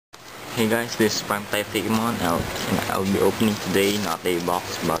Hey guys, this is PrimetimeFakemon and I'll be opening today not a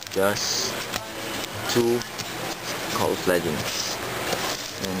box but just 2 Call of Legends.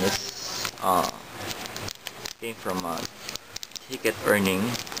 And this came from ticket earning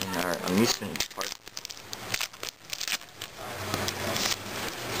in our amusement park.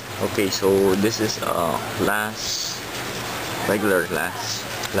 Okay, so this is regular class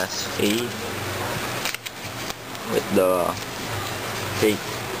A with the fake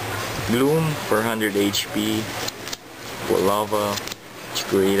Gloom, 400 HP, Lava,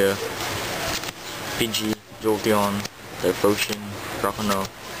 Chikorita, Pidgey, Jolteon, Typhlosion, Crocodile,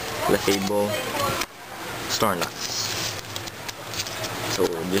 Lefable, Snorlax. So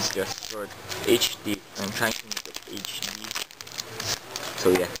this just short HD. I'm trying to make it HD. So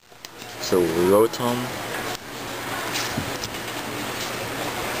yeah. So Rotom,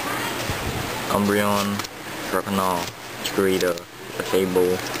 Umbreon, Crocodile, Chikorita,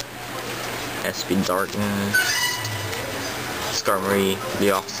 Lefable, SP Darkness, Skarmory,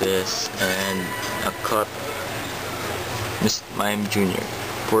 Deoxys, and a cut Mime Jr.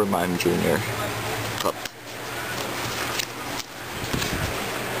 Poor Mime Jr. cut.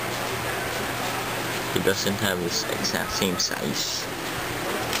 It doesn't have this exact same size.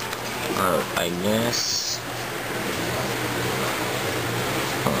 I guess.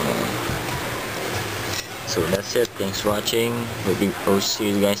 So that's it. Thanks for watching. We'll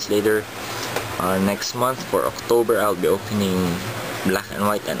see you guys later. Next month for October, I'll be opening Black and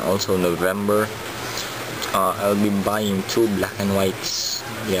White, and also November I'll be buying 2 Black and Whites.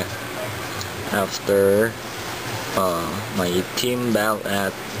 Yeah. After my team battle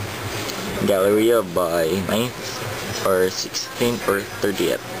at Galleria by 9th or 16th or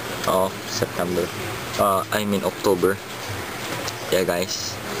 30th of September. I mean October. Yeah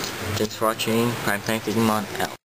guys. Thanks for watching. PrimetimeFakemon out.